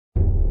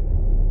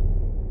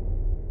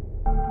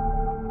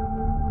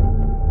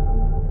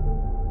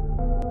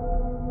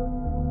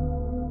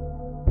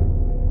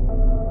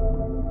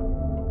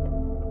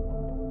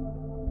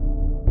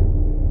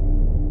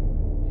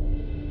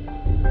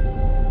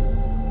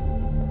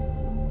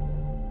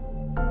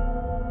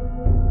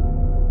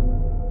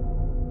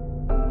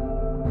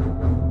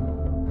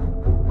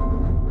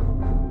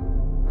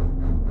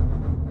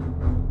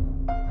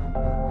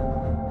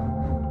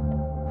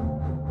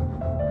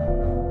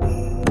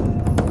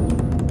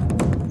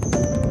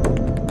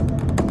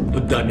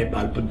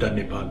बुद्ध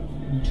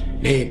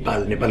नेपाल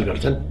नेपाल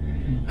गर्छन्।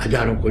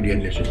 हजारौं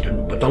कोरियनले सुन्छन्,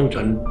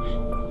 बताउँछन्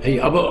है।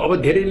 अब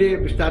धेरैले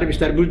बिस्तारै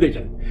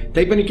बुझ्दैछन्।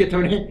 तैपनि के छ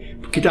भने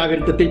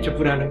किताबहरू त त्यही छ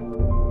पुरानो।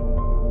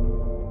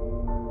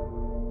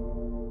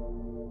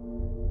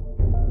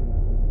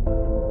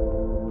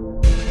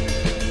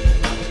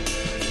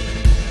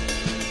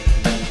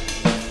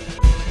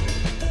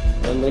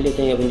 मैले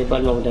चाहिँ अब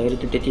नेपालमा हुँदाखेरि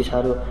त त्यति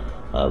साह्रो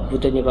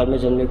बुद्ध नेपालमै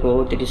जन्मेको हो,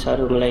 त्यति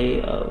साह्रो मलाई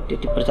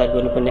त्यति प्रचार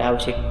गर्नुपर्ने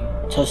आवश्यक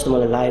छ जस्तो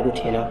मलाई लागेको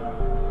थिएन।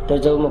 तर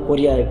जब म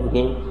कोरिया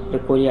आइपुगेँ र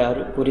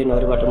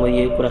कोरियनहरूबाट म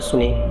यही कुरा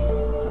सुने,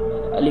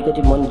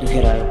 अलिकति मन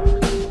दुखेर आयो।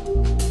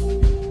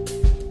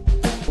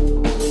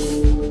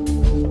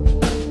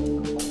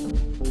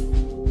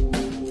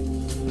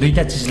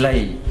 दुईटा चिजलाई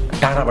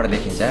टाढाबाट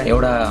देखिन्छ।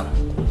 एउटा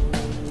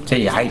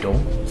चाहिँ हाइट हो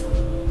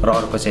र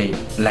अर्को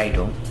चाहिँ लाइट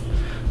हो।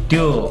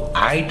 त्यो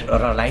हाइट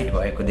र लाइट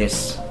भएको देश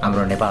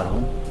हाम्रो नेपाल हो।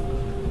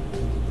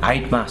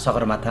 हाइटमा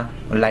सगरमाथा,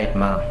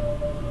 लाइटमा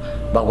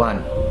भगवान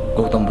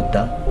गौतम बुद्ध।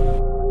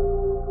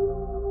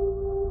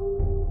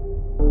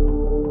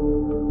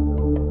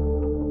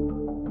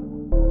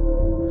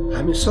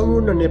 हामी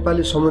सम्पूर्ण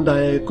नेपाली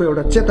समुदायको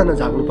एउटा चेतना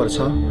जाग्नुपर्छ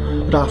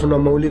र आफ्नो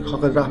मौलिक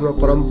हक र आफ्नो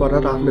परम्परा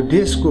र आफ्नो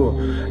देशको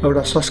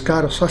एउटा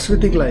संस्कार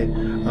संस्कृतिलाई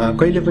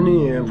कहिले पनि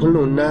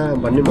भुल्नुहुन्न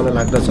भन्ने मलाई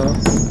लाग्दछ।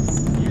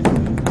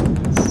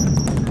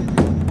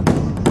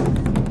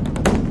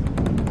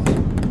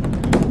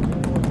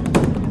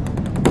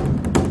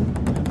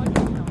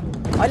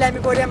 अहिले हामी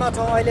कोरियामा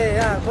छौँ। अहिले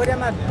यहाँ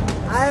कोरियामा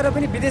आएर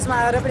पनि, विदेशमा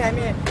आएर पनि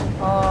हामी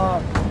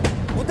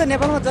बुद्ध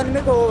नेपालमा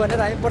जन्मेको हो भनेर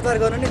हामी प्रचार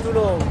गर्नु नै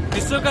ठुलो हो।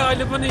 विश्वका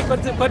अहिले पनि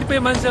कतिपय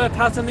मान्छेलाई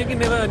थाहा छैन कि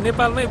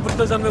नेपालमै बुद्ध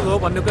जन्मेको हो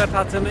भन्ने कुरा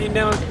थाहा छैन।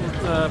 इन्डियामा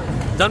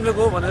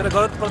जन्मेको हो भनेर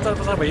गलत प्रचार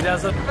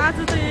भइरहेछ। आज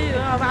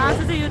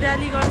चाहिँ यो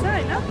र्याली गर्छ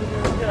होइन,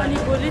 अनि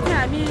भोलि चाहिँ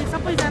हामी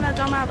सबैजना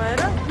जम्मा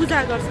भएर पूजा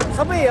गर्छौँ।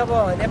 सबै अब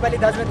नेपाली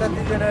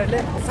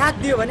दाजुभाइ साथ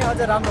दियो भने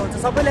अझ राम्रो हुन्छ।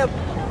 सबैले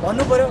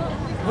भन्नु पर्यो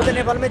बुद्ध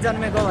नेपालमै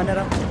जन्मेको भनेर।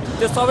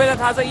 त्यो सबैलाई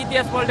थाहा छ।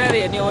 इतिहास पल्टाएर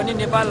हेर्ने हो भने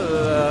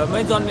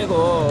नेपालमै जन्मेको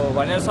हो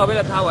भनेर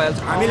सबैलाई थाहा भइहाल्छ।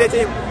 हामीले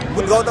चाहिँ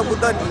गौतम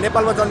बुद्ध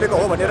नेपालमा जन्मेको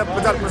हो भनेर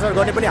प्रचार प्रसार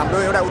गर्ने पनि हाम्रो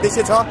एउटा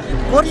उद्देश्य छ।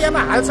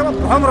 कोरियामा हालसम्म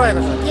भ्रम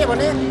रहेको छ के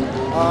भने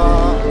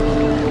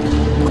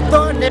बुद्ध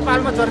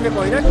नेपालमा जन्मेको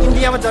होइन,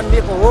 इन्डियामा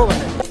जन्मेको हो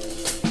भनेर।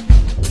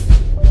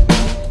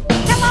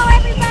 Hello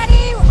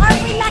everybody, are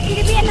we lucky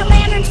to be in the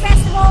Lantern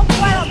Festival?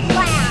 What a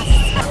blast!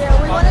 Yeah,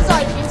 we wanted to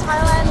be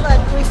Thailand, but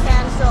we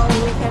can't, so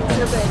we can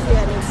trip it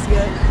here and it's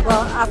good.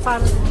 Well, I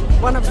found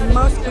one of the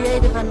most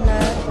creative and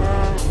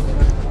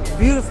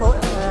beautiful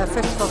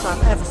festivals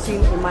I've ever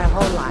seen in my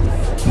whole life.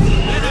 Do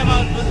you know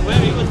about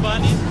where he was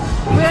born in?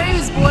 Where he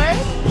was born?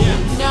 Yeah.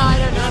 No, I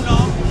don't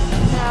know.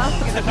 No.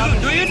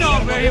 Do you know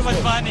where he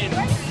was born in?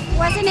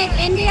 Wasn't it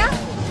India?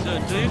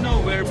 Do you know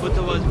where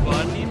Buddha was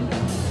born in?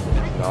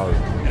 No.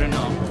 I don't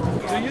know.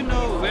 Do you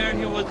know where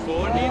he was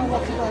born in?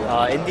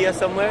 India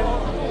somewhere.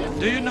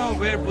 Do you know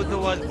where Buddha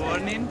was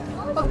born in?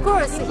 Of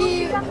course,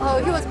 he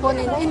was born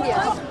in India.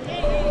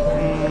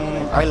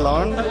 I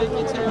learned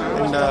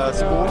in the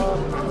school.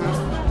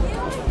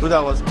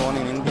 Buddha was born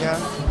in India.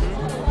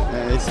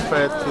 It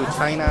spread to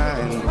China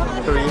and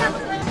Korea.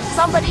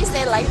 Somebody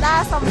say like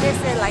that, somebody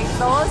say like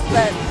those,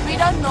 but we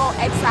don't know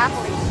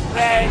exactly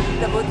where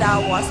the Buddha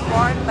was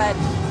born, but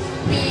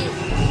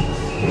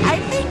I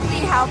think we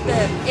have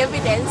the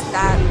evidence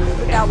that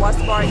Buddha was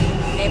born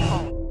in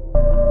Nepal.